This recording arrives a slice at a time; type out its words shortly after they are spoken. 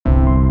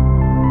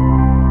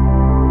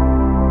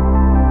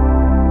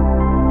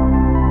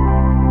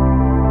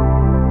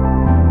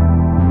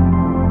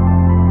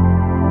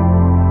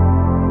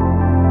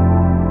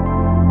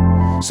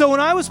So when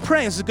I was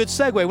praying, this is a good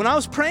segue. When I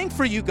was praying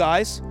for you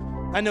guys,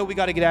 I know we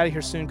got to get out of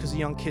here soon because of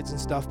young kids and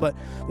stuff, but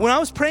when I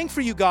was praying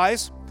for you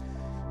guys,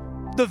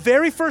 the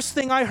very first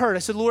thing I heard, I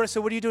said, Lord,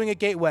 what are you doing at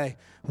Gateway?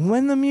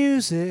 When the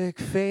music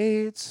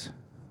fades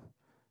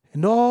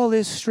and all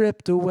is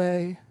stripped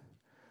away,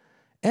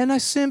 and I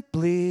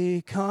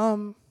simply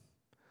come.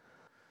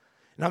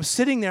 And I'm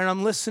sitting there and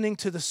I'm listening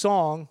to the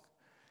song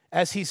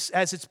as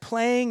it's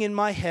playing in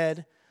my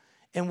head,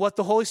 and what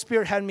the Holy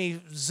Spirit had me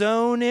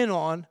zone in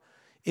on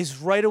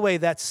is right away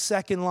that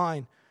second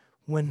line,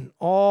 when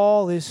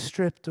all is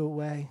stripped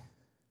away.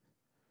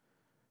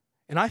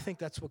 And I think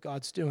that's what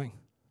God's doing.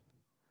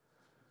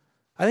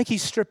 I think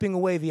he's stripping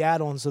away the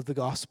add-ons of the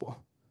gospel.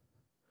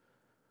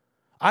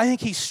 I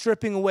think he's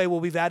stripping away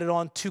what we've added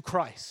on to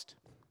Christ.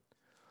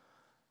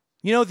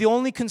 You know, the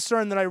only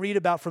concern that I read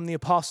about from the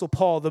Apostle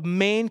Paul, the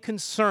main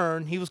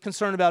concern, he was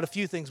concerned about a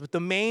few things, but the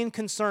main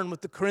concern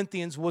with the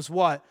Corinthians was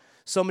what?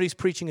 Somebody's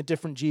preaching a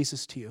different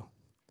Jesus to you.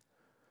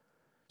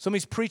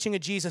 Somebody's preaching a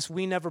Jesus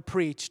we never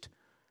preached,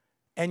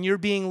 and you're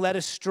being led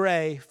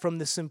astray from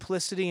the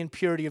simplicity and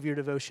purity of your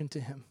devotion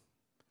to him.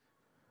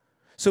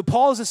 So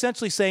Paul is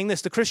essentially saying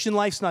this: the Christian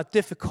life's not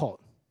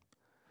difficult.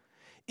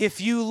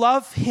 If you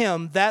love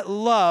him, that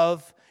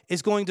love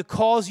is going to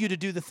cause you to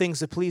do the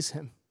things that please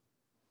him.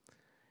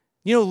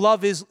 You know,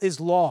 love is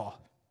law.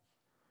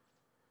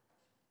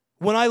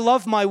 When I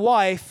love my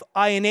wife,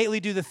 I innately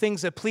do the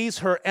things that please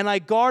her, and I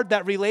guard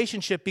that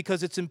relationship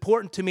because it's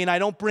important to me, and I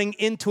don't bring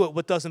into it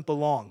what doesn't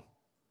belong.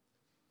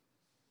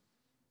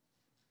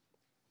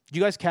 Do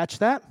you guys catch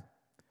that?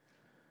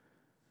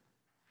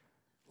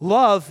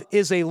 Love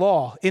is a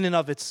law in and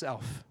of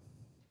itself.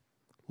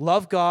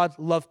 Love God,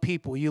 love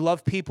people. You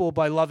love people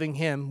by loving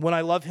him. When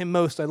I love him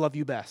most, I love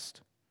you best.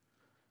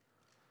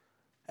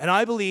 And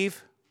I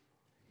believe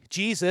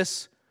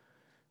Jesus,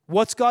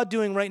 what's God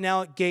doing right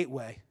now at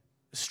Gateway?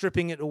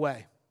 Stripping it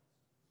away.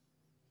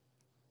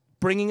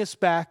 Bringing us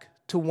back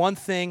to one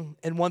thing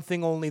and one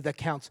thing only that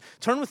counts.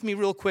 Turn with me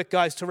real quick,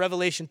 guys, to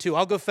Revelation 2.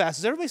 I'll go fast.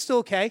 Is everybody still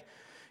okay?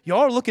 Y'all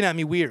are looking at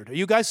me weird. Are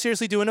you guys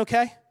seriously doing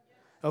okay?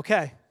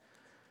 Okay.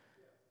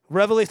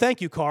 Thank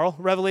you, Carl.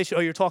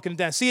 Revelation, you're talking to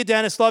Dennis. See you,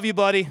 Dennis. Love you,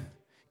 buddy.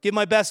 Give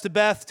my best to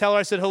Beth. Tell her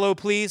I said hello,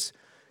 please.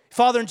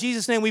 Father, in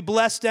Jesus' name, we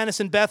bless Dennis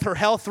and Beth, her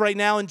health right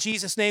now. In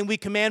Jesus' name, we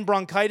command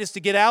bronchitis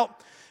to get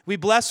out. We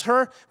bless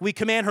her. We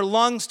command her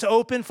lungs to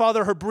open.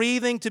 Father, her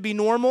breathing to be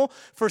normal.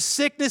 For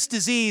sickness,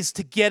 disease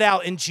to get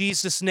out in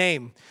Jesus'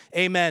 name.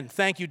 Amen.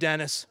 Thank you,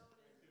 Dennis.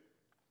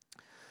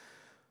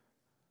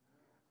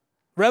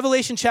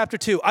 Revelation chapter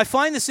 2. I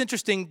find this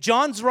interesting.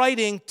 John's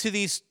writing to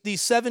these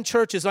 7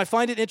 churches. I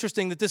find it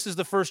interesting that this is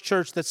the first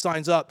church that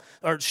signs up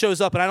or shows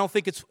up, and I don't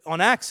think it's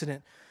on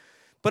accident.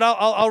 But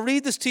I'll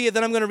read this to you,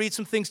 then I'm going to read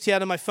some things to you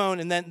out of my phone,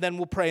 and then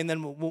we'll pray, and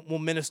then we'll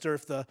minister.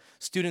 If the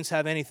students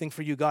have anything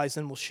for you guys,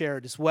 then we'll share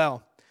it as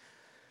well.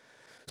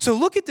 So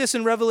look at this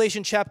in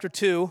Revelation chapter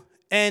 2,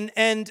 and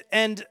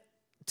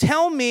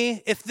tell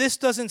me if this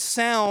doesn't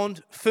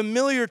sound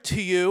familiar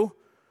to you,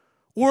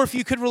 or if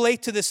you could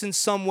relate to this in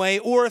some way,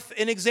 or if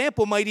an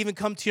example might even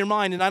come to your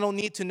mind, and I don't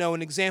need to know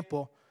an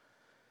example.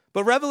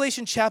 But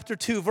Revelation chapter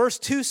 2, verse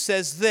 2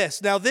 says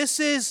this. Now this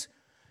is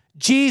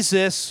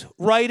Jesus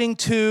writing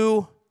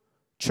to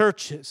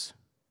churches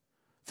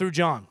through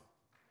John.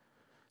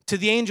 To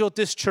the angel at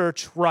this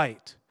church,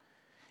 write.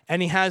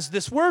 And he has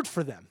this word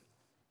for them.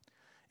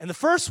 And the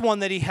first one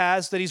that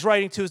he's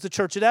writing to is the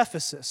church at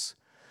Ephesus.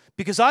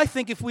 Because I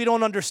think if we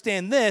don't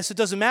understand this, it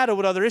doesn't matter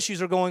what other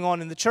issues are going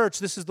on in the church.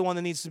 This is the one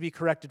that needs to be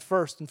corrected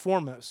first and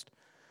foremost.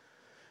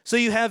 So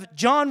you have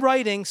John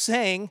writing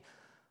saying,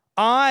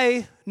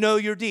 I know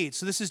your deeds.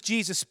 So this is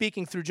Jesus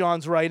speaking through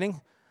John's writing.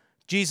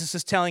 Jesus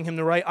is telling him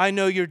to write, I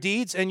know your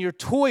deeds and your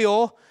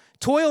toil.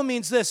 Toil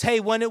means this: hey,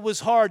 when it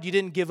was hard, you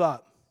didn't give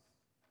up.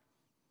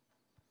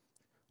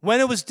 When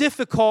it was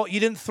difficult, you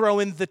didn't throw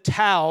in the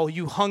towel.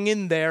 You hung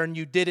in there and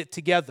you did it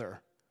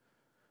together.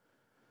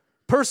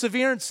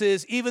 Perseverance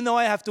is, even though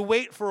I have to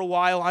wait for a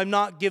while, I'm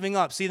not giving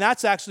up. See,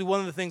 that's actually one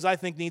of the things I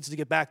think needs to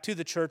get back to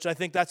the church. I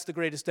think that's the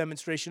greatest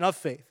demonstration of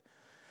faith.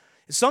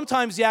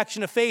 Sometimes the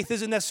action of faith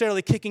isn't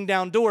necessarily kicking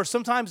down doors.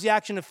 Sometimes the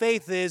action of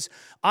faith is,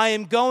 I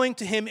am going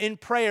to him in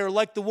prayer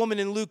like the woman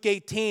in Luke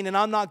 18, and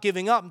I'm not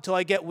giving up until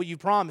I get what you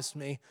promised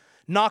me.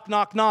 Knock,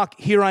 knock, knock,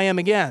 here I am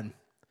again.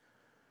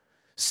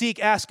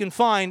 Seek, ask, and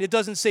find. It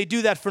doesn't say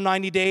do that for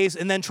 90 days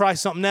and then try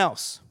something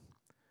else.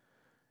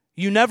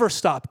 You never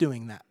stop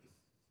doing that.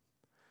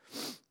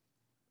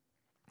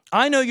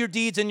 I know your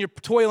deeds and your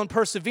toil and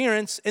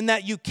perseverance, in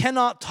that you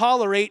cannot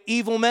tolerate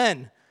evil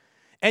men.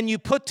 And you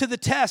put to the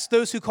test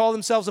those who call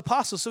themselves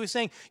apostles. So he's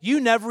saying, you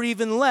never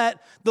even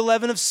let the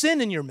leaven of sin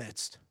in your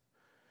midst.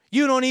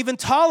 You don't even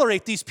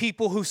tolerate these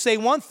people who say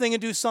one thing and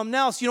do something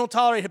else. You don't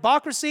tolerate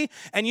hypocrisy,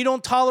 and you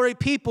don't tolerate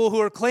people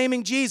who are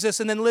claiming Jesus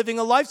and then living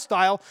a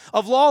lifestyle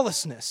of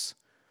lawlessness.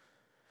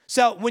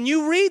 So when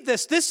you read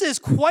this, this is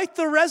quite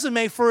the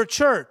resume for a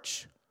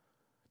church.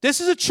 This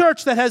is a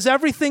church that has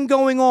everything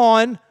going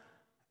on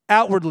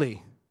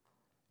outwardly.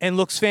 and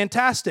looks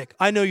fantastic.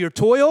 I know your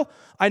toil.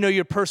 I know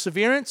your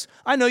perseverance.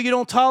 I know you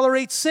don't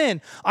tolerate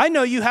sin. I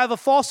know you have a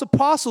false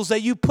apostles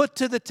that you put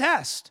to the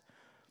test.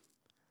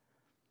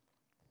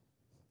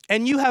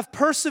 And you have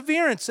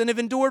perseverance and have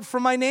endured for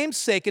my name's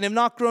sake and have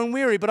not grown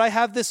weary. But I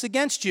have this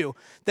against you,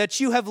 that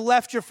you have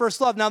left your first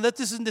love. Now,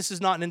 this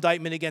is not an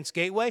indictment against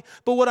Gateway,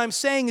 but what I'm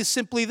saying is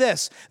simply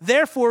this.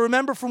 Therefore,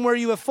 remember from where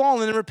you have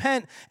fallen and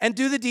repent and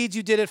do the deeds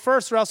you did at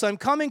first, or else I'm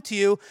coming to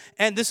you.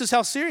 And this is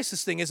how serious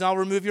this thing is. I'll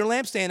remove your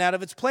lampstand out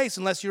of its place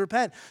unless you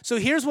repent. So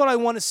here's what I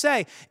want to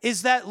say,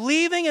 is that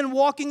leaving and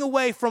walking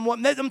away from what,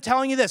 I'm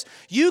telling you this,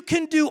 you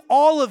can do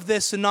all of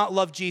this and not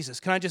love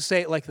Jesus. Can I just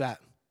say it like that?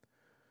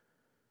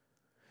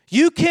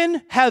 You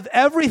can have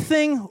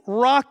everything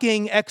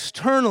rocking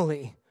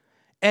externally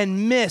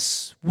and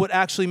miss what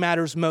actually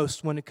matters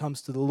most when it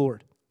comes to the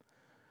Lord.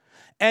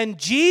 And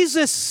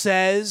Jesus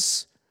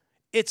says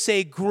it's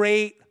a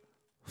great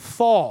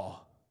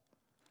fall.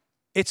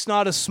 It's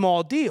not a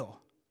small deal.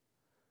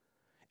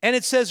 And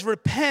it says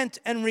repent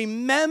and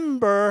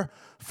remember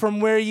from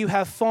where you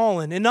have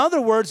fallen. In other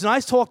words, and I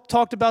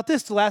talked about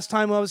this the last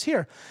time I was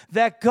here,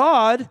 that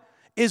God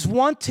is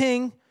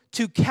wanting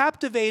to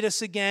captivate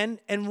us again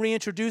and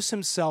reintroduce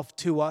himself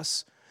to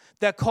us,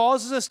 that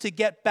causes us to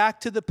get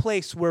back to the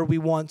place where we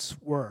once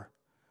were,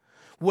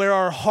 where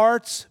our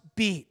hearts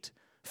beat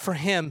for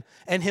him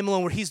and him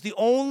alone, where he's the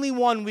only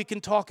one we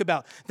can talk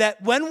about,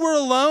 that when we're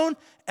alone,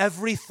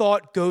 every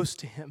thought goes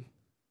to him.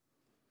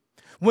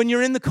 When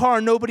you're in the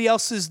car, nobody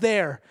else is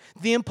there.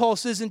 The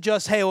impulse isn't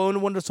just, hey, I wonder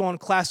what's on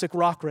classic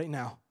rock right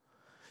now.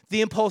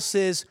 The impulse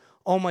is,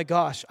 oh my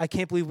gosh, I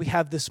can't believe we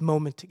have this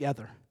moment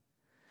together.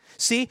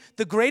 See,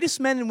 the greatest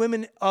men and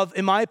women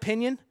in my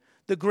opinion,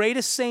 the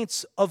greatest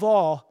saints of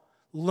all,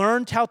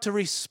 learned how to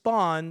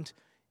respond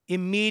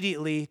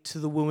immediately to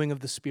the wooing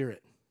of the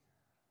Spirit.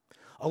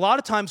 A lot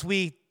of times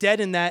we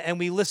deaden that and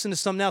we listen to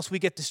something else, we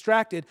get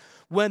distracted.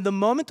 When the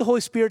moment the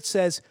Holy Spirit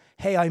says,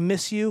 hey, I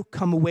miss you,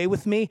 come away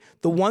with me,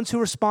 the ones who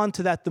respond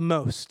to that the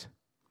most,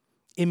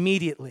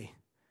 immediately,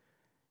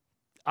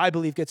 I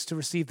believe gets to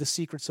receive the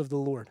secrets of the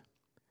Lord.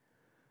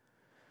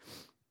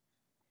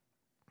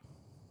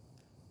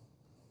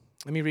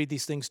 Let me read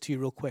these things to you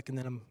real quick, and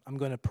then I'm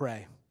going to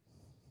pray.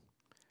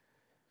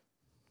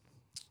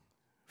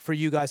 For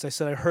you guys, I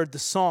said I heard the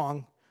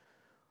song,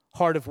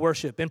 Heart of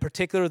Worship. In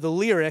particular, the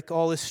lyric,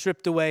 All Is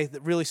Stripped Away,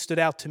 that really stood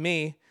out to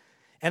me.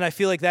 And I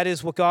feel like that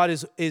is what God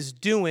is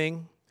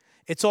doing.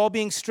 It's all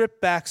being stripped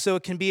back so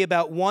it can be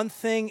about one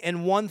thing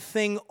and one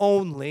thing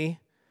only,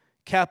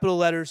 capital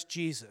letters,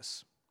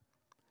 Jesus.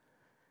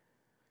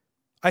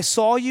 I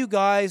saw you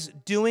guys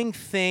doing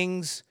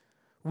things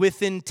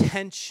with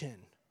intention.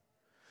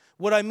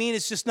 What I mean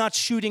is just not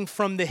shooting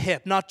from the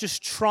hip, not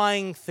just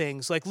trying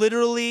things, like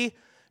literally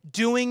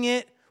doing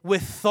it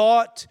with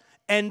thought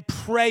and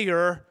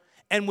prayer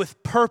and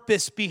with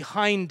purpose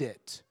behind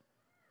it.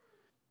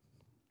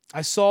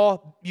 I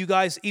saw you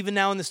guys, even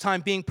now in this time,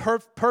 being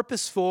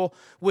purposeful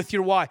with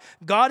your why.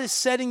 God is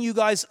setting you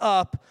guys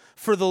up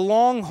for the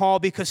long haul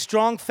because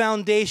strong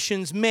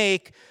foundations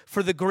make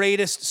for the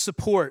greatest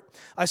support.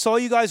 I saw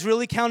you guys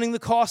really counting the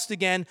cost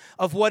again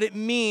of what it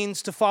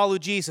means to follow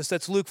Jesus.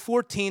 That's Luke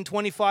 14,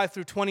 25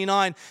 through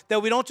 29, that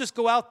we don't just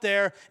go out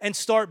there and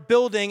start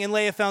building and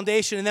lay a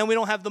foundation, and then we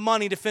don't have the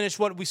money to finish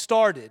what we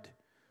started.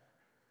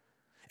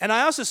 And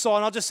I also saw,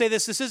 and I'll just say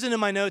this isn't in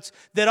my notes,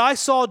 that I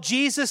saw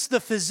Jesus the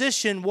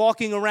physician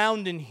walking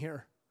around in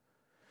here.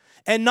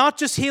 And not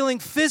just healing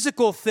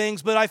physical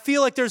things, but I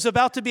feel like there's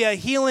about to be a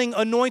healing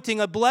anointing,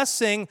 a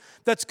blessing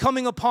that's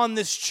coming upon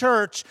this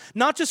church,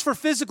 not just for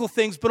physical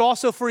things, but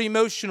also for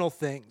emotional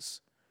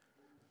things.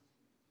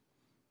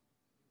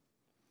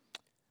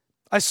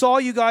 I saw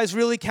you guys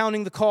really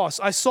counting the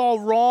cost. I saw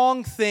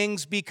wrong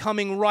things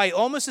becoming right,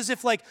 almost as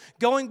if like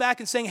going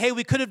back and saying, hey,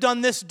 we could have done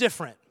this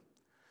different.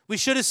 We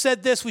should have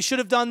said this, we should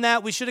have done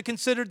that, we should have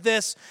considered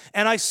this.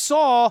 And I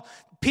saw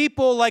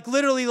people like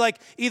literally like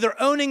either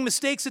owning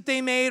mistakes that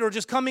they made or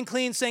just coming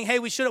clean saying, hey,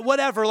 we should have,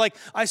 whatever. Like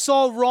I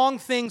saw wrong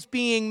things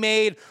being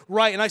made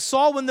right. And I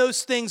saw when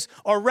those things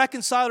are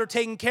reconciled or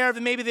taken care of,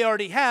 and maybe they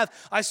already have,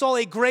 I saw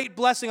a great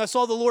blessing. I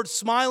saw the Lord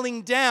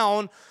smiling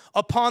down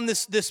upon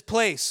this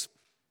place.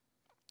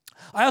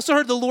 I also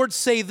heard the Lord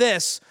say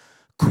this,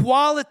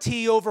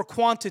 quality over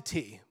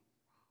quantity.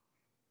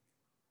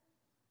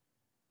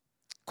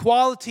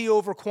 Quality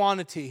over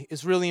quantity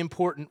is really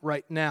important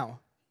right now.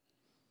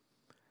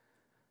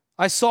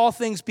 I saw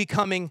things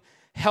becoming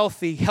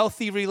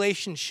healthy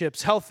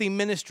relationships, healthy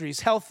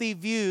ministries, healthy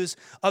views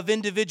of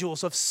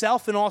individuals, of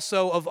self and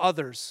also of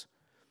others.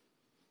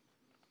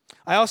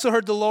 I also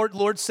heard the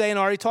Lord say, and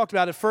I already talked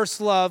about it, first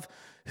love,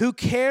 who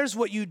cares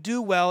what you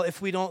do well if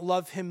we don't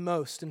love him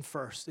most and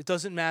first? It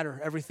doesn't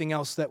matter everything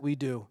else that we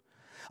do.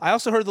 I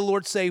also heard the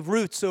Lord say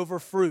roots over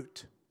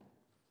fruit.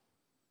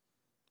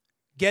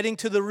 Getting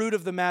to the root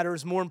of the matter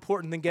is more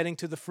important than getting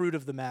to the fruit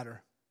of the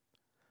matter.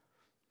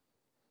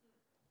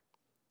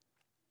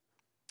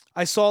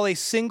 I saw a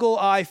single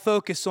eye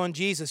focus on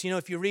Jesus. You know,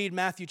 if you read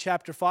Matthew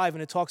chapter 5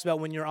 and it talks about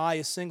when your eye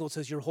is single, it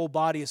says your whole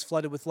body is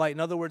flooded with light.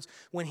 In other words,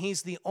 when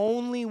he's the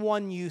only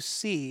one you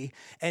see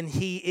and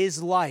he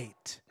is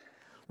light,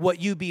 what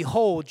you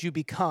behold, you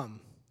become.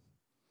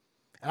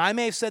 And I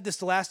may have said this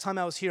the last time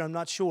I was here, I'm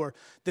not sure.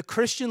 The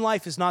Christian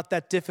life is not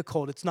that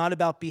difficult. It's not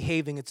about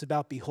behaving, it's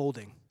about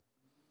beholding.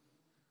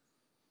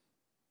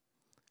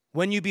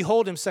 When you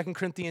behold him, 2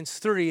 Corinthians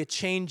 3, it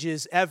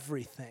changes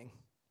everything.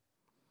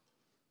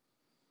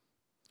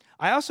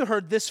 I also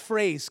heard this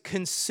phrase,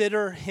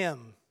 consider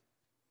him.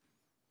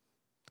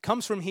 It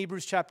comes from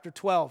Hebrews chapter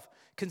 12.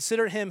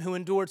 Consider him who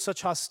endured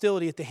such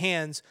hostility at the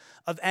hands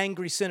of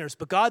angry sinners.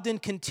 But God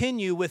didn't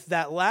continue with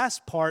that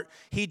last part.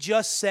 He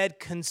just said,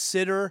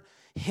 consider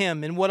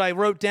him. And what I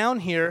wrote down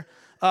here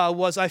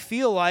was I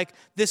feel like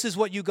this is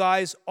what you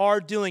guys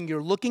are doing.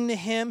 You're looking to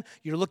him,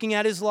 you're looking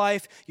at his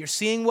life, you're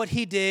seeing what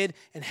he did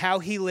and how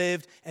he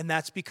lived, and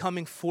that's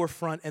becoming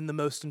forefront and the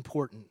most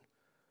important.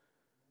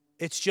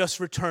 It's just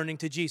returning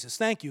to Jesus.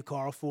 Thank you,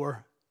 Carl,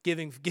 for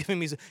giving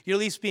me, you're at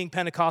least being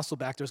Pentecostal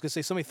back there. I was going to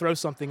say, somebody throw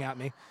something at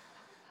me.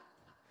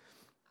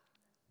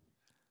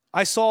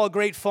 I saw a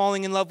great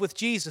falling in love with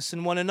Jesus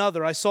and one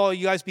another. I saw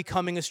you guys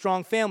becoming a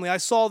strong family. I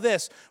saw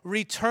this,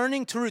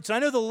 returning to roots. And I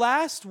know the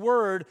last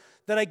word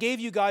that I gave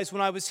you guys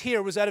when I was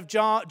here was out of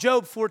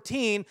Job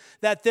 14,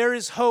 that there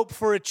is hope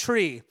for a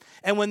tree.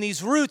 And when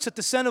these roots at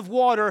the scent of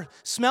water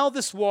smell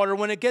this water,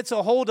 when it gets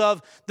a hold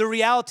of the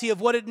reality of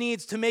what it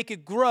needs to make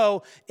it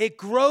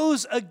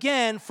grows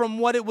again from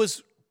what it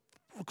was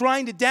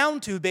grinded down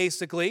to,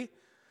 basically.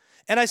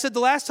 And I said the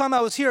last time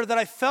I was here that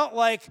I felt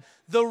like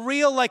the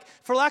real,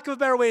 for lack of a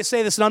better way to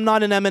say this, and I'm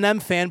not an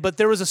Eminem fan, but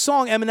there was a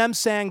song Eminem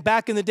sang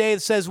back in the day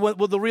that says, will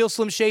the real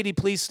Slim Shady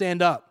please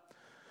stand up?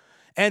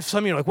 And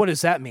some of you are like, what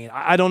does that mean?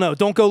 I don't know.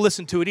 Don't go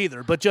listen to it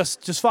either, but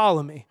just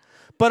follow me.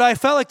 But I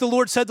felt like the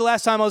Lord said the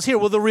last time I was here,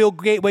 will the real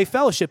Gateway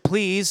Fellowship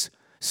please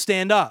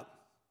stand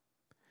up?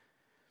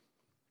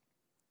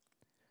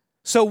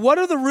 So what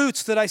are the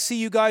roots that I see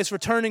you guys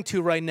returning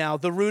to right now?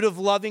 The root of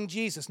loving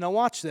Jesus. Now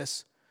watch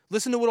this.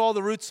 Listen to what all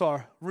the roots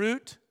are.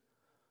 Root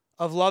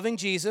of loving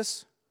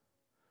Jesus,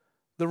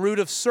 the root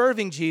of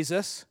serving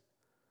Jesus,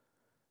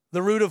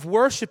 the root of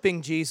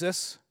worshiping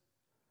Jesus,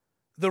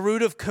 the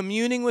root of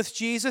communing with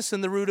Jesus,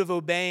 and the root of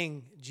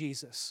obeying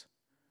Jesus.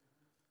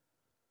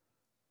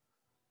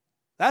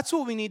 That's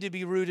what we need to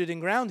be rooted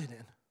and grounded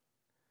in.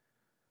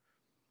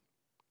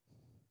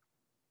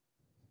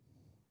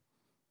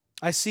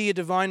 I see a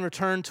divine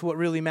return to what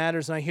really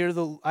matters, and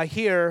I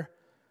hear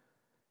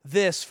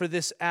this for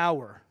this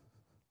hour.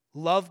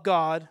 Love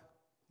God,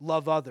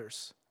 love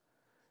others.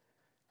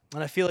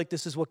 And I feel like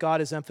this is what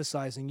God is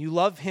emphasizing. You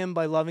love him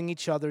by loving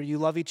each other. You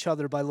love each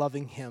other by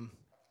loving him.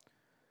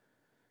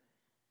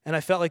 And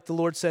I felt like the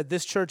Lord said,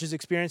 this church is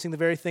experiencing the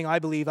very thing I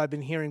believe I've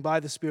been hearing by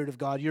the Spirit of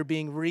God. You're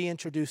being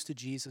reintroduced to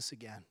Jesus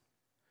again.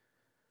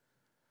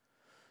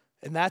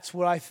 And that's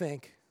what I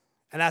think.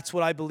 And that's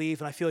what I believe.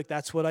 And I feel like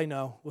that's what I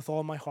know with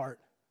all my heart.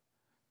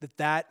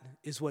 That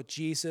is what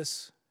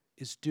Jesus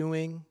is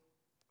doing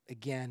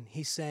again.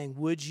 He's saying,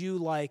 would you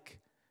like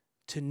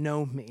to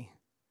know me?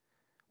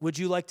 Would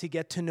you like to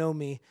get to know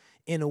me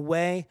in a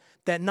way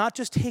that not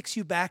just takes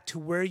you back to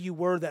where you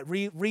were, that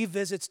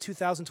revisits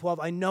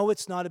 2012? I know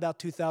it's not about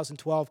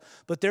 2012,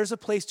 but there's a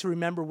place to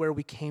remember where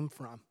we came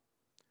from.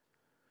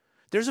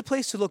 There's a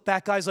place to look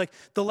back, guys, like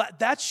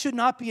that should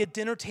not be a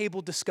dinner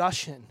table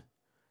discussion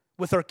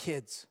with our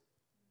kids.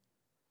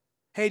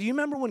 Hey, do you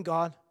remember when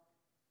God?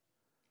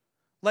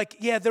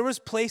 There was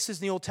places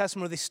in the Old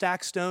Testament where they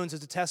stacked stones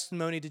as a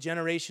testimony to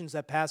generations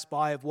that passed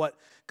by of what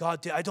God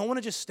did. I don't want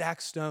to just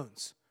stack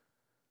stones.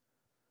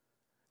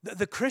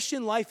 The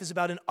Christian life is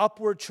about an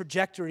upward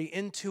trajectory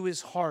into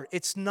his heart.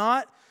 It's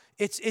not,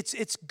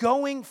 it's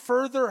going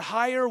further,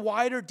 higher,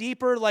 wider,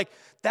 deeper.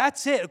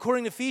 That's it.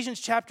 According to Ephesians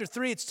chapter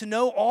 3, it's to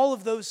know all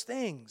of those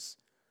things.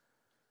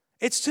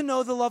 It's to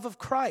know the love of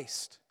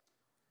Christ.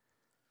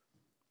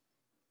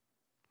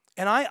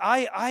 And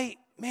I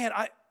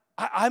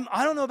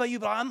don't know about you,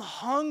 but I'm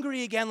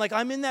hungry again.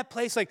 I'm in that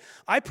place.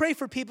 I pray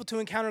for people to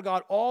encounter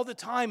God all the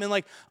time.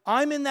 And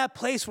I'm in that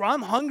place where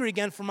I'm hungry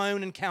again for my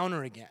own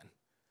encounter again.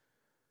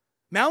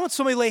 Man, I want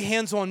somebody to lay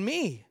hands on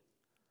me.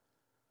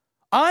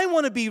 I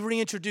want to be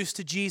reintroduced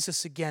to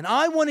Jesus again.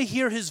 I want to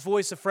hear his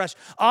voice afresh.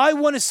 I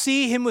want to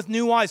see him with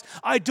new eyes.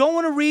 I don't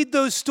want to read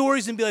those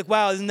stories and be like,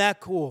 wow, isn't that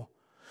cool?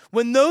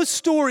 When those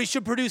stories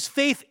should produce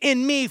faith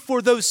in me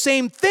for those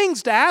same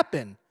things to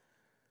happen.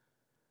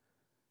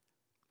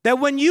 That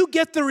when you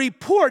get the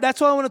report,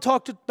 that's what I want to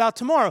talk about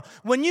tomorrow.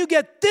 When you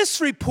get this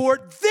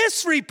report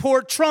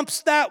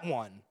trumps that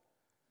one.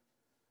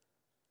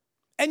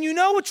 And you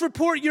know which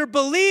report you're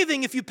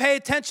believing if you pay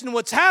attention to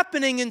what's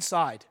happening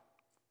inside.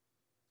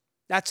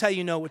 That's how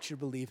you know what you're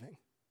believing.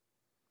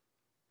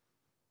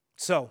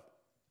 So,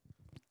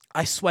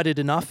 I sweated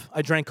enough.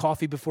 I drank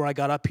coffee before I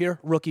got up here.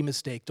 Rookie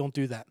mistake. Don't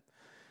do that.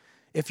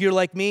 If you're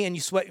like me and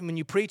you sweat when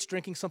you preach,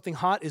 drinking something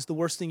hot is the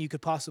worst thing you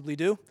could possibly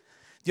do.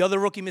 The other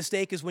rookie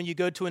mistake is when you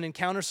go to an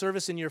encounter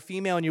service and you're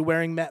female and you're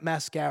wearing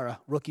mascara.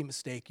 Rookie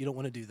mistake. You don't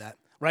want to do that.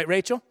 Right,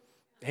 Rachel?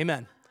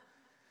 Amen.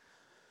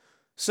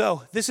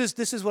 So this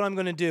is what I'm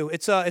going to do.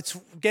 It's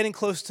getting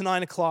close to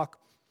 9 o'clock.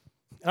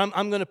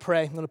 I'm going to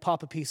pray. I'm going to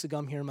pop a piece of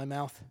gum here in my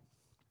mouth.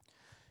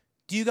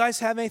 Do you guys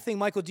have anything?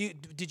 Michael,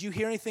 did you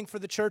hear anything for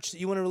the church that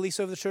you want to release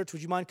over the church?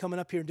 Would you mind coming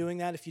up here and doing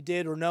that if you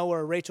did, or no,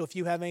 or Rachel, if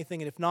you have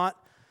anything, and if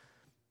not,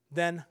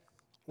 then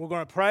we're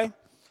going to pray.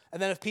 And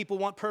then if people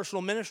want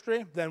personal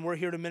ministry, then we're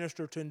here to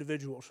minister to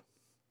individuals.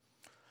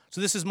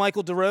 So this is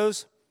Michael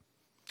DeRose.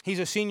 He's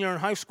a senior in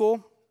high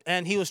school,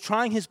 and he was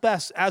trying his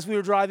best as we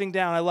were driving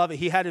down. I love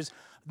it.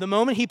 The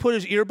moment he put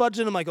his earbuds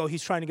in, I'm like, oh,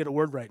 he's trying to get a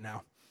word right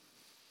now.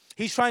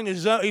 He's trying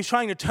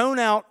to tone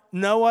out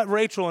Noah,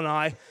 Rachel, and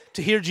I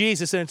to hear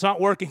Jesus, and it's not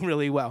working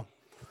really well.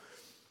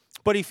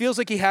 But he feels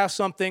like he has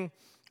something.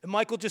 And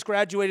Michael just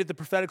graduated the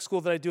prophetic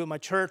school that I do at my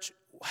church,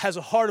 has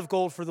a heart of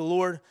gold for the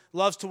Lord,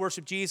 loves to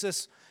worship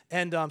Jesus,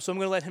 and so I'm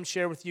going to let him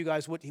share with you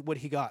guys what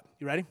he got.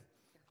 You ready?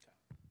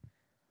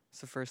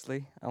 So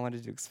firstly, I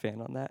wanted to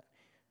expand on that.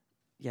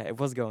 Yeah, it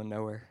was going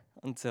nowhere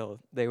until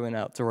they went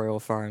out to Royal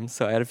Farms.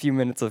 So I had a few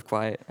minutes of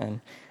quiet, and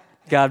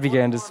God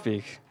began to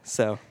speak.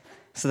 So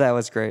that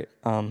was great.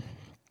 But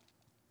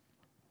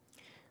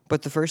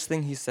the first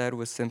thing he said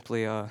was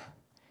simply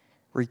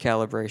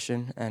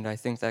recalibration, and I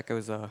think that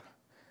goes a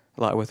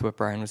lot with what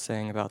Brian was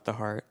saying about the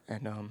heart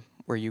and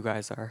where you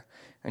guys are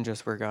and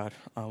just where God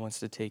wants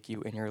to take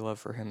you in your love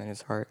for him and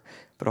his heart.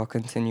 But I'll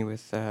continue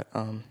with that.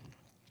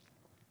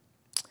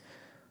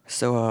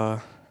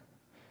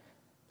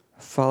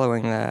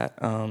 Following that,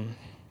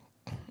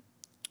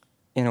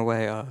 in a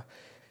way,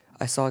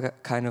 I saw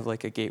kind of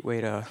like a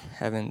gateway to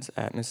heaven's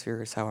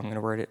atmosphere is how I'm going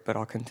to word it, but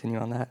I'll continue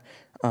on that.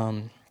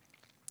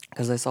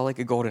 Because I saw like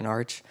a golden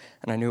arch,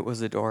 and I knew it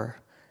was a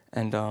door.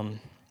 And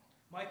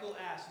Michael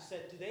asked, he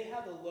said, do they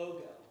have a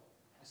logo?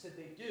 I said,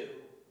 they do.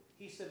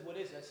 He said, what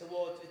is it? I said,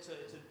 well, it's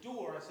a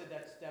door. I said,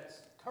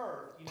 that's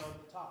curved, at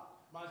the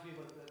top. Reminds me of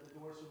like the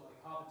doors from like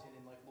Hobbiton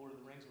in like Lord of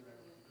the Rings or whatever.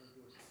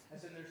 I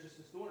said, there's just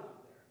this doorknob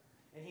there.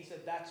 And he said,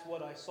 that's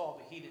what I saw,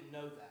 but he didn't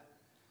know that.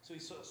 So he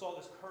saw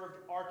this curved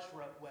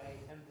archway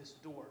and this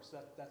door. So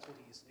that's what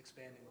he's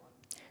expanding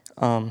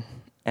on.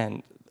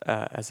 And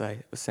as I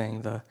was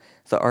saying, the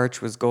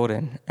arch was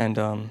golden,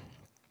 and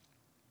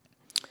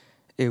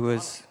it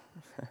was.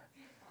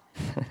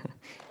 That's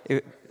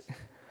what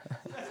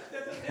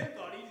Tim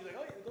thought. He's like,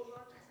 oh, the golden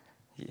arch.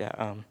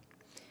 Yeah.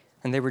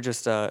 And they were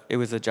just. It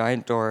was a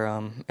giant door,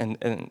 and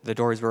the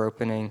doors were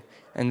opening,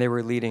 and they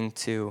were leading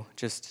to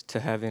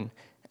heaven,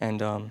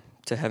 and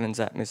to heaven's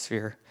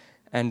atmosphere,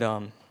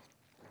 and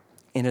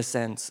in a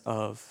sense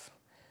of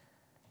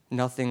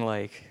nothing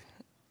like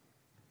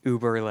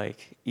uber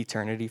like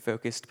eternity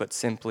focused, but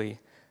simply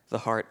the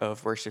heart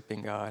of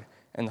worshiping God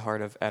and the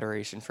heart of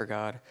adoration for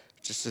God,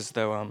 just as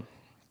though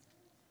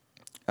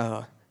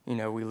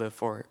we live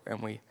for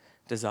and we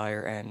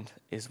desire and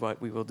is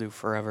what we will do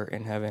forever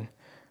in heaven.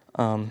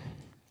 And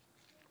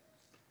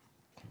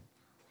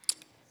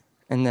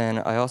then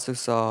I also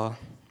saw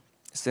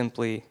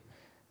simply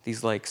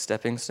these like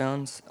stepping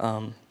stones,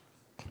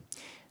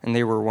 and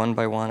they were one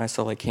by one. I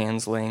saw like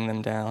hands laying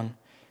them down,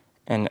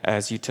 and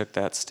as you took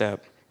that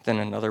step, then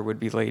another would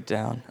be laid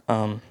down.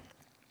 And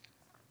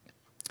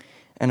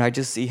I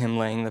just see him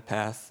laying the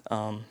path,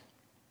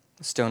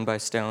 stone by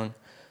stone,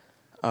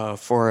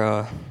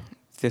 for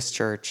this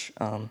church,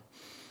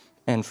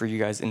 and for you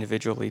guys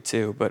individually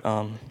too. But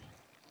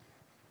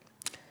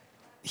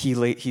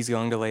he's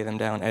going to lay them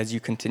down as you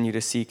continue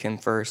to seek him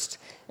first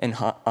and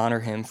honor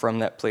him from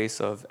that place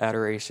of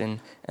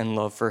adoration and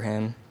love for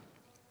him,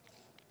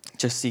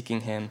 just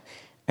seeking him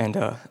and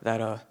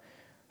that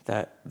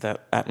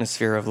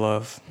atmosphere of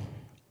love.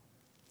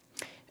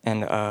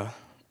 And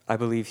I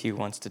believe he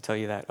wants to tell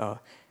you that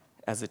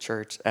as a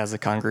church, as a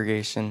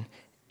congregation,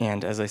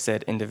 and as I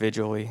said,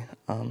 individually.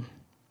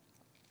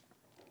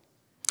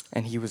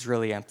 And he was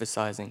really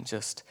emphasizing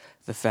just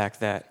the fact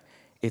that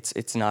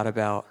it's not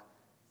about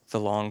the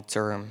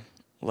long-term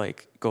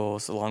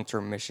goals, the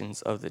long-term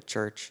missions of the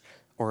church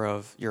or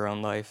of your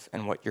own life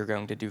and what you're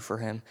going to do for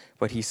him,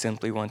 but he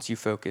simply wants you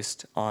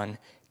focused on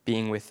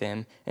being with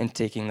him and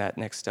taking that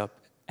next step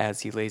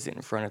as he lays it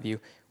in front of you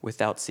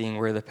without seeing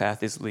where the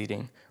path is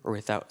leading or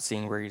without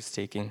seeing where he's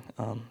taking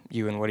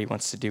you and what he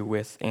wants to do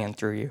with and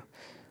through you.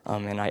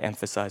 And I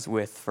emphasize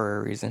with for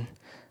a reason.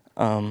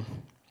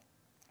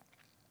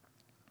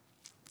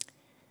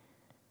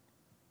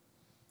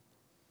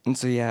 And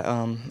so,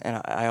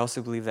 and I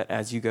also believe that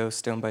as you go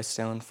stone by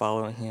stone,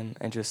 following him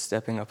and just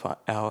stepping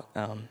out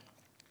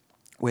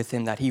with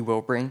him, that he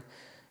will bring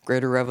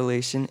greater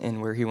revelation in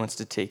where he wants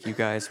to take you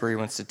guys, where he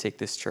wants to take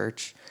this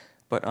church.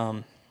 But,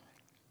 can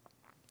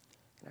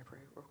I pray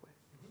real quick?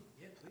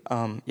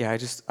 I'm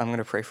going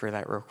to pray for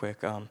that real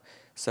quick.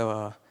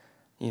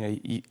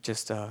 You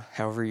just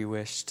however you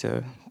wish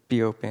to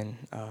be open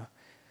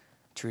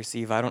to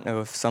receive. I don't know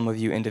if some of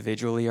you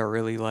individually are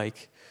really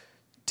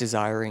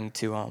desiring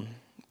to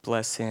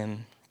bless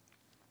him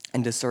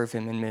and to serve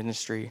him in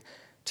ministry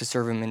to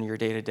serve him in your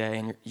day-to-day,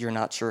 and you're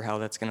not sure how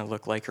that's going to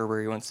look like or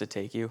where he wants to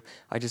take you,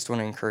 I just want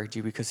to encourage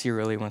you because he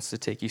really wants to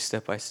take you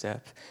step by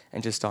step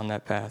and just on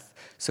that path.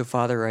 So,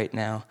 Father, right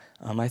now,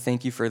 I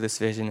thank you for this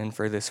vision and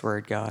for this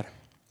word, God.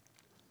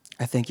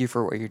 I thank you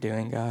for what you're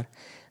doing, God,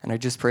 and I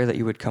just pray that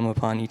you would come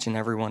upon each and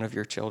every one of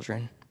your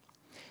children.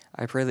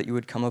 I pray that you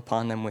would come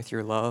upon them with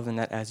your love, and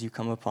that as you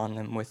come upon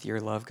them with your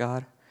love,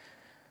 God,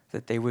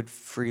 that they would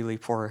freely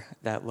pour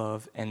that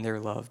love and their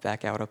love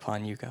back out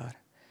upon you, God.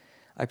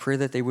 I pray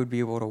that they would be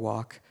able to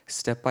walk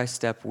step by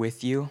step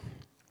with you,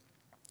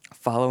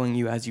 following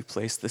you as you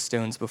place the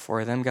stones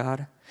before them,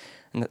 God,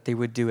 and that they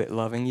would do it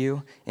loving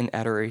you in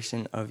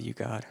adoration of you,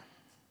 God.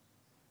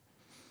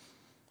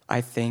 I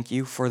thank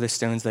you for the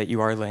stones that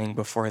you are laying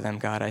before them,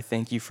 God. I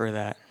thank you for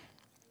that.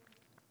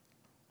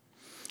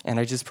 And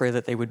I just pray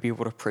that they would be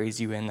able to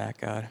praise you in that,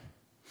 God.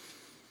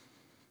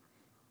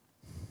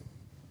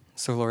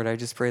 So, Lord, I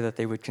just pray that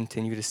they would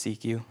continue to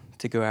seek you,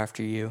 to go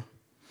after you,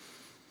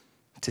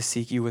 to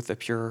seek you with a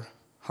pure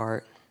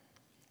heart,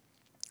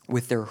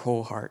 with their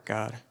whole heart,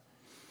 God,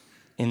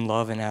 in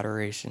love and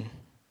adoration.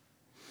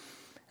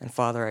 And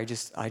Father, I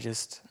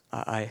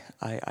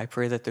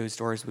pray that those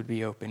doors would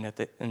be open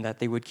and that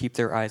they would keep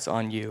their eyes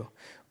on you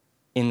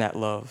in that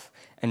love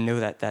and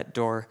know that that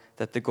door,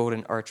 that the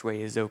golden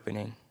archway is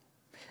opening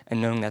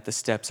and knowing that the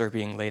steps are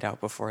being laid out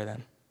before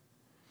them.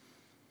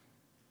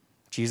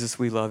 Jesus,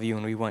 we love you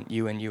and we want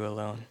you and you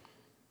alone.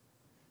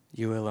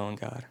 You alone,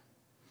 God.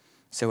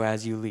 So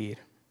as you lead,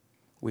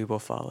 we will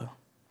follow.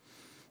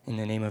 In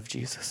the name of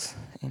Jesus,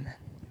 amen.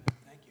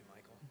 Thank you,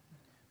 Michael.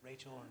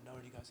 Rachel or Noah,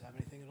 do you guys have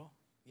anything at all?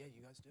 Yeah,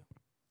 you guys do.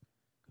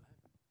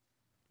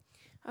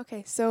 Go ahead.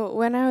 Okay, so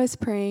when I was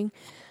praying,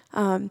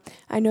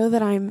 I know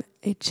that I'm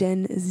a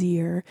Gen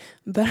Zer,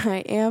 but I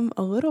am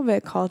a little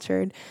bit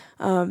cultured.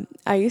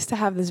 I used to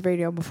have this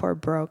radio before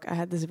it broke. I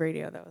had this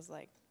radio that was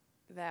like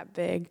that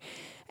big,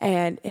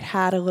 and it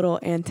had a little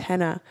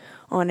antenna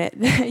on it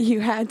that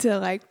you had to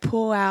like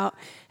pull out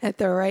at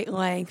the right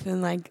length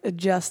and like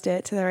adjust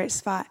it to the right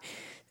spot.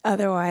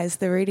 Otherwise,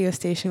 the radio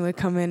station would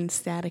come in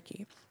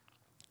staticky.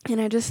 And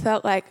I just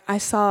felt like I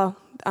saw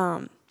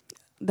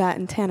that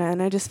antenna,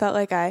 and I just felt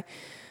like I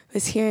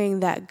was hearing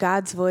that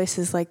God's voice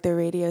is like the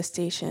radio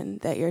station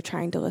that you're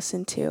trying to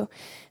listen to,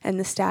 and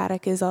the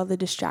static is all the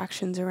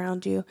distractions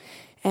around you.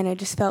 And I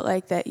just felt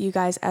like that you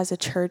guys as a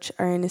church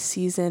are in a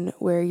season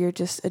where you're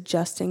just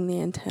adjusting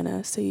the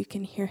antenna so you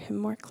can hear him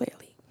more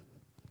clearly.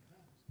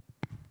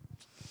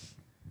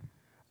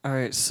 All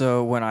right,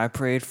 so when I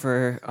prayed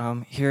for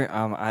here,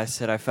 I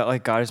said I felt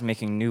like God is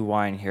making new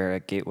wine here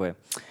at Gateway.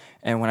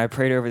 And when I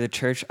prayed over the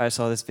church, I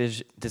saw this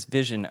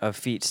vision of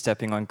feet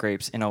stepping on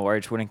grapes in a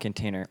large wooden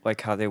container,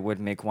 like how they would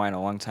make wine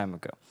a long time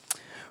ago.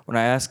 When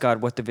I asked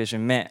God what the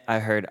vision meant, I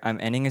heard, I'm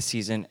ending a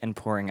season and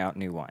pouring out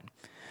new wine.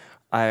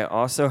 I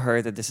also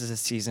heard that this is a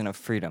season of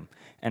freedom.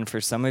 And for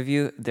some of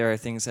you, there are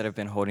things that have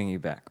been holding you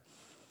back.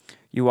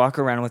 You walk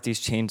around with these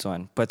chains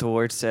on, but the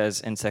Lord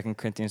says in 2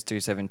 Corinthians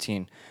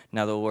 3:17,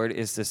 now the Lord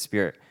is the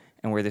Spirit,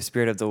 and where the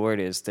Spirit of the Lord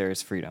is, there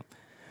is freedom.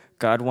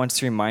 God wants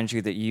to remind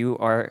you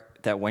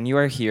that when you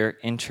are here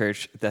in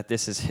church, that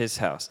this is his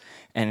house,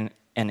 and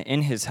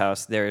in his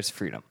house there is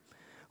freedom.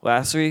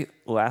 Lastly,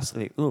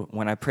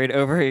 when I prayed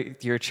over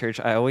your church,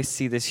 I always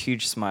see this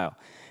huge smile,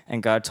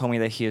 and God told me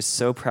that he is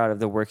so proud of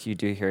the work you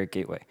do here at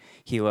Gateway.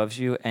 He loves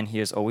you, and he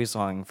is always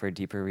longing for a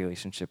deeper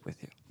relationship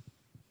with you.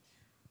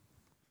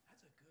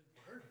 That's a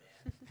good word,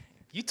 man.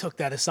 You took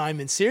that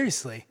assignment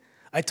seriously.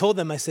 I told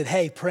them, I said,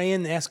 hey, pray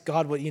and ask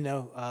God what,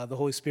 the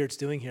Holy Spirit's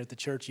doing here at the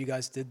church. You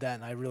guys did that,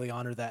 and I really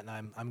honor that,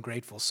 and I'm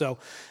grateful. So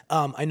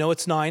I know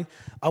it's 9.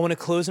 I want to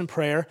close in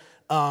prayer.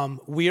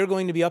 We are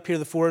going to be up here.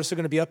 The four of us are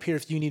going to be up here.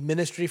 If you need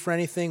ministry for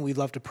anything, we'd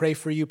love to pray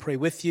for you, pray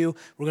with you.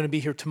 We're going to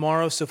be here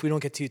tomorrow, so if we don't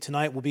get to you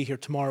tonight, we'll be here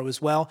tomorrow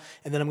as well.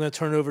 And then I'm going to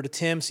turn it over to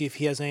Tim, see if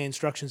he has any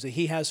instructions that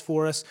he has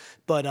for us.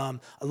 But I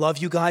love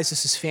you guys.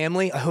 This is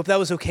family. I hope that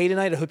was okay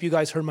tonight. I hope you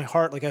guys heard my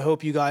heart. I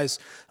hope you guys,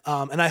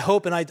 and I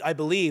hope and I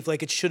believe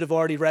it should have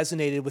already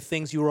resonated with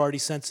things you were already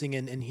sensing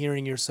and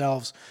hearing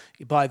yourselves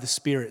by the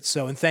Spirit.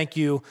 So, and thank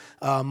you,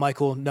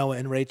 Michael, Noah,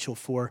 and Rachel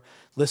for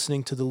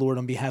listening to the Lord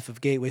on behalf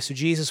of Gateway. So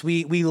Jesus,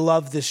 we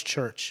love this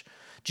church.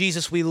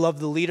 Jesus, we love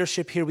the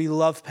leadership here. We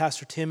love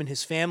Pastor Tim and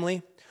his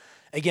family.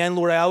 Again,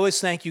 Lord, I always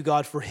thank you,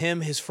 God, for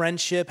him, his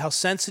friendship, how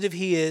sensitive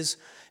he is,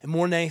 and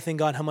more than anything,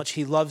 God, how much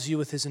he loves you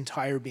with his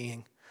entire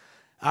being.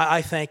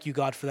 I thank you,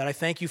 God, for that. I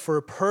thank you for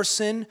a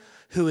person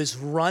who is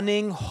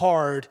running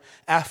hard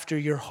after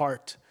your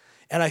heart.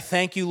 And I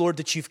thank you, Lord,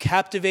 that you've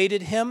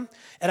captivated him.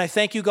 And I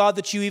thank you, God,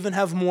 that you even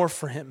have more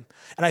for him.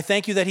 And I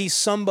thank you that he's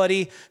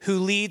somebody who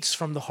leads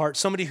from the heart,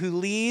 somebody who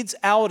leads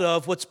out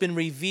of what's been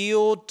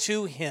revealed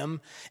to him.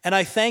 And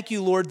I thank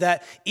you, Lord,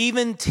 that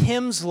even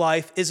Tim's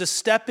life is a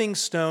stepping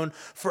stone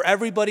for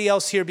everybody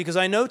else here, because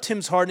I know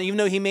Tim's heart, and even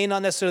though he may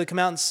not necessarily come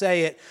out and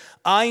say it,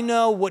 I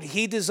know what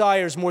he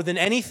desires more than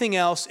anything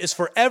else is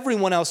for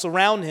everyone else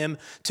around him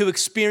to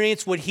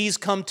experience what he's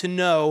come to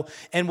know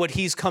and what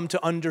he's come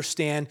to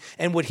understand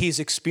and what he's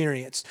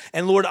experienced.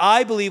 And Lord,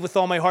 I believe with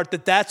all my heart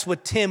that that's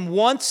what Tim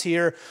wants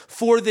here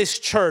for this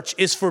church,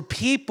 is for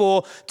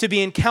people to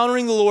be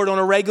encountering the Lord on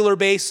a regular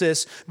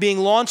basis, being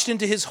launched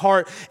into his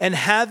heart and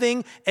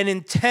having an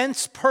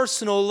intense,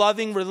 personal,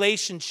 loving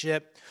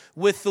relationship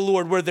with the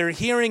Lord, where they're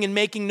hearing and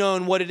making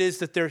known what it is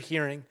that they're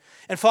hearing.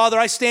 And Father,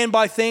 I stand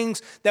by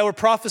things that were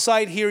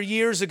prophesied here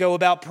years ago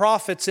about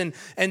prophets and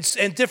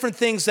different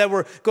things that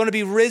were going to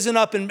be risen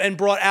up and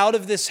brought out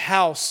of this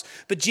house.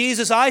 But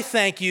Jesus, I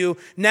thank you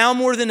now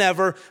more than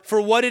ever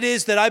for what it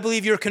is that I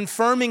believe you're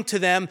confirming to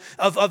them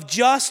of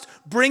just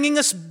bringing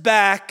us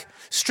back,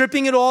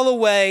 stripping it all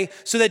away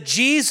so that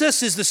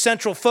Jesus is the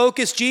central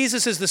focus.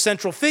 Jesus is the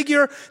central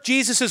figure.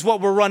 Jesus is what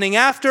we're running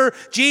after.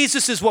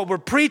 Jesus is what we're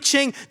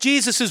preaching.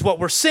 Jesus is what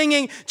we're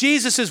singing.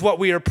 Jesus is what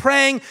we are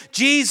praying.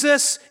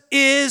 Jesus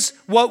is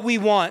what we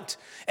want.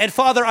 And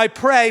Father, I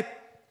pray,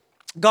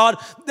 God,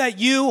 that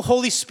you,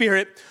 Holy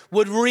Spirit,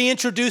 would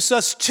reintroduce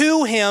us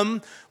to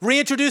him,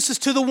 reintroduce us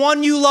to the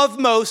one you love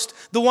most,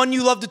 the one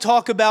you love to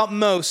talk about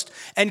most,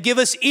 and give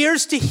us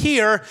ears to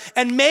hear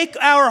and make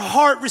our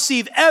heart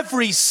receive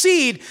every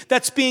seed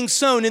that's being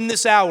sown in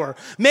this hour.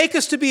 Make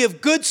us to be of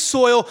good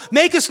soil.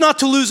 Make us not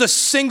to lose a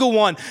single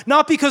one,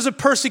 not because of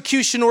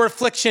persecution or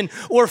affliction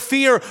or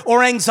fear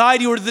or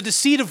anxiety or the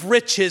deceit of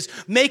riches.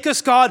 Make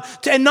us, God,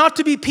 and not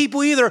to be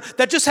people either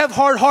that just have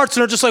hard hearts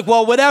and are just like,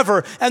 well,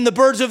 whatever, and the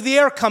birds of the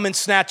air come and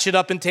snatch it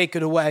up and take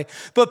it away.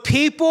 But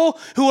people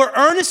who are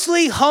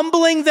earnestly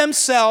humbling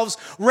themselves,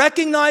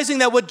 recognizing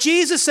that what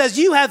Jesus says,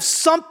 you have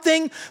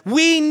something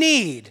we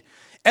need.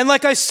 And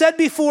like I said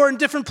before in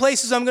different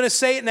places, I'm going to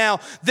say it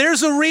now.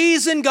 There's a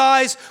reason,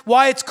 guys,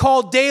 why it's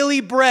called daily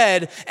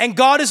bread. And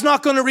God is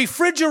not going to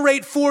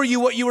refrigerate for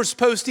you what you were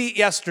supposed to eat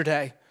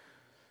yesterday.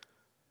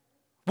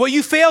 What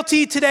you fail to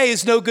eat today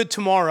is no good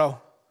tomorrow.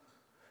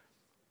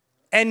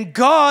 And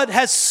God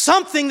has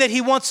something that he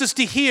wants us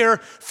to hear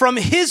from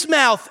his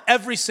mouth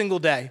every single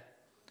day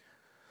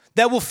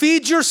that will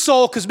feed your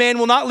soul, because man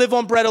will not live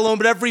on bread alone,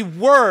 but every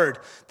word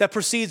that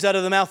proceeds out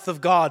of the mouth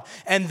of God.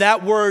 And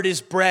that word is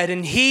bread,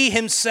 and he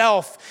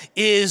himself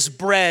is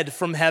bread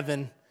from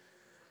heaven.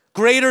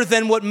 Greater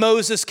than what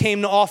Moses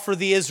came to offer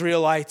the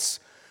Israelites,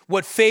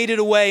 what faded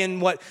away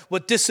and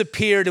what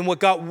disappeared and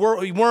what got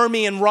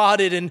wormy and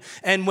rotted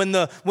and when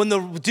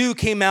the dew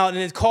came out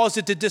and it caused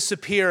it to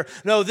disappear.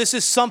 No, this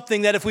is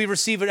something that if we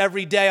receive it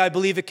every day, I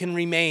believe it can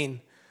remain.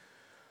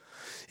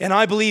 And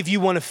I believe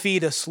you want to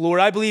feed us, Lord.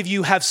 I believe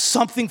you have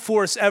something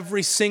for us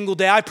every single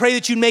day. I pray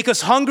that you'd make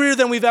us hungrier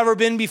than we've ever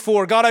been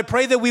before. God, I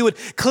pray that we would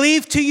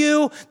cleave to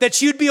you,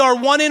 that you'd be our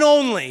one and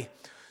only,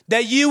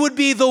 that you would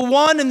be the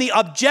one and the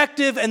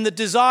objective and the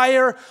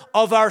desire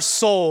of our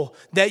soul,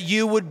 that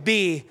you would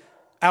be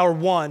our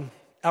one,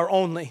 our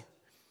only.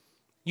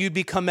 You'd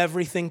become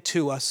everything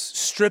to us.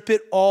 Strip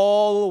it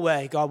all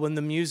away, God, when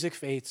the music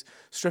fades.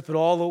 Strip it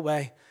all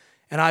away.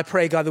 And I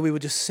pray, God, that we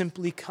would just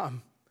simply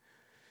come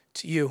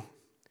to you.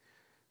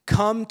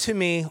 Come to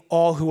me,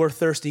 all who are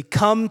thirsty.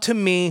 Come to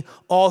me,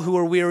 all who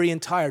are weary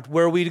and tired.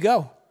 Where are we to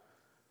go?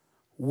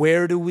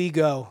 Where do we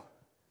go?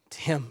 To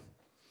him.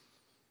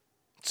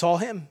 It's all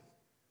him.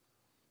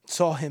 It's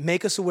all him.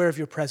 Make us aware of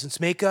your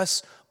presence. Make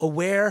us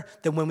aware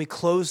that when we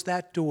close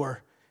that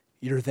door,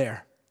 you're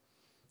there.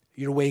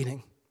 You're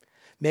waiting.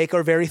 Make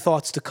our very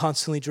thoughts to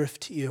constantly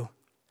drift to you.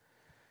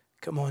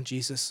 Come on,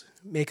 Jesus.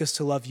 Make us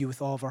to love you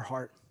with all of our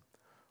heart,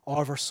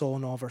 all of our soul,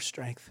 and all of our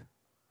strength.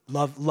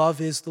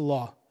 Love is the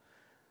law.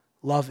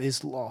 Love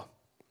is law.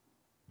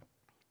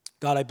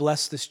 God, I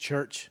bless this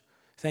church.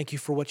 Thank you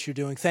for what you're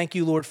doing. Thank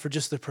you, Lord, for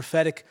just the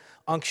prophetic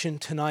unction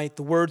tonight,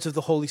 the words of the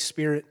Holy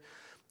Spirit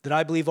that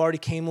I believe already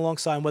came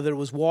alongside, whether it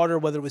was water,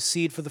 whether it was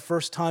seed for the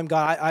first time.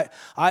 God,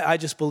 I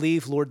just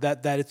believe, Lord,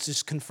 that it's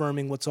just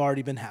confirming what's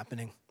already been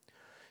happening.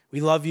 We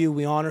love you.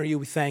 We honor you.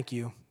 We thank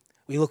you.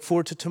 We look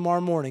forward to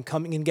tomorrow morning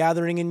coming and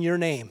gathering in your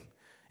name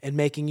and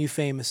making you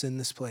famous in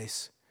this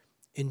place.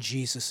 In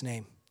Jesus'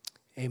 name,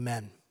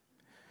 amen.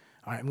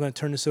 All right, I'm going to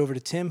turn this over to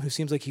Tim, who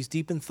seems like he's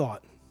deep in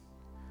thought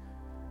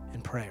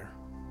and prayer.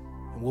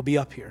 And we'll be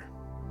up here.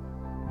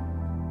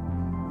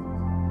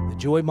 The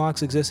Joy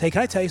Box exists. Hey,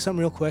 can I tell you something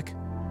real quick?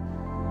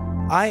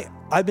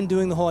 I've been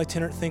doing the whole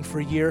itinerant thing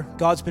for a year.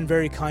 God's been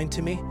very kind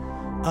to me.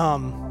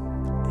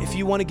 If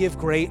you want to give,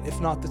 great.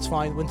 If not, that's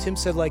fine. When Tim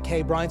said, like,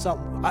 hey, Brian's not,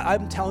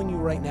 I'm telling you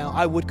right now,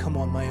 I would come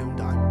on my own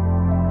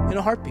dime in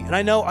a heartbeat. And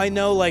I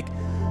know, like,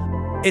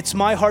 it's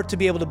my heart to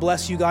be able to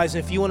bless you guys.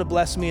 And if you want to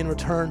bless me in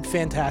return,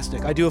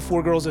 fantastic. I do have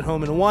 4 girls at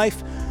home and a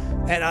wife.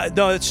 And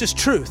no, it's just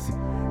truth.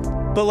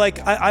 But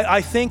like,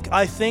 I think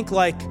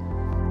like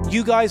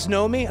you guys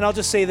know me. And I'll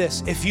just say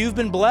this. If you've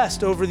been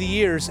blessed over the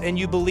years and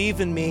you believe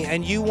in me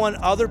and you want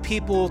other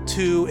people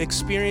to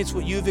experience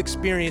what you've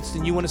experienced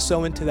and you want to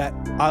sow into that,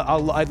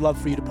 I'd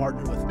love for you to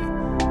partner with me.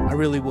 I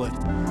really would.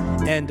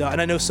 And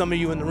I know some of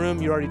you in the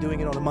room, you're already doing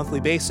it on a monthly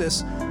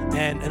basis.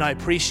 And I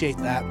appreciate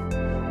that.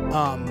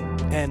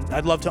 And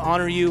I'd love to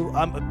honor you.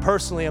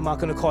 Personally, I'm not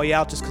going to call you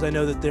out just because I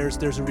know that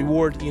there's a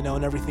reward,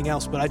 and everything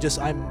else. But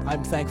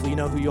I'm thankful. You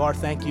know who you are.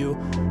 Thank you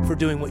for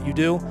doing what you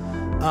do.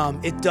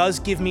 It does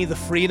give me the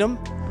freedom.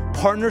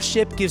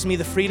 Partnership gives me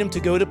the freedom to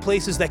go to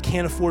places that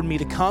can't afford me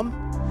to come.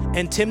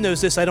 And Tim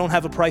knows this. I don't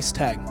have a price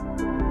tag.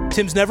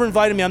 Tim's never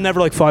invited me. I'm never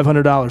like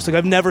 $500. Like,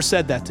 I've never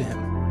said that to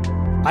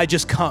him. I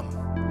just come.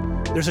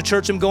 There's a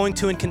church I'm going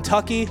to in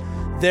Kentucky.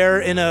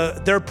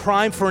 They're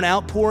primed for an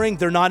outpouring.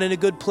 They're not in a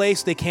good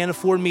place. They can't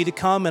afford me to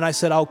come. And I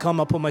said, I'll come.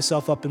 I'll put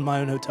myself up in my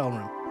own hotel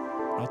room.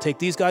 I'll take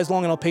these guys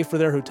along and I'll pay for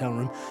their hotel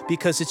room,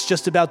 because it's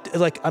just about,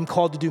 like, I'm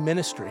called to do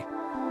ministry.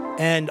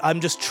 And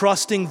I'm just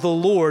trusting the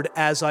Lord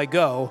as I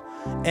go.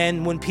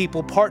 And when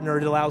people partner,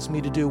 it allows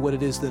me to do what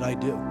it is that I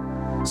do.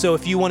 So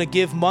if you want to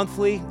give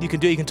monthly, you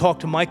can talk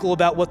to Michael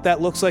about what that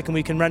looks like, and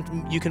you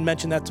can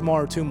mention that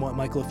tomorrow too,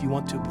 Michael, if you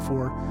want to,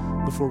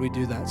 before we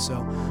do that.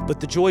 So, but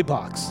the Joy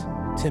Box,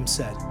 Tim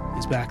said,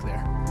 is back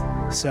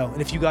there. So,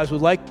 and if you guys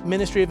would like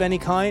ministry of any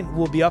kind,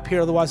 we'll be up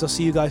here. Otherwise, I'll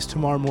see you guys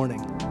tomorrow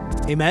morning.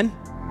 Amen?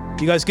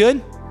 You guys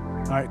good?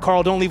 All right,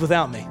 Carl, don't leave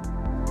without me.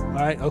 All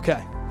right,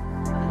 okay.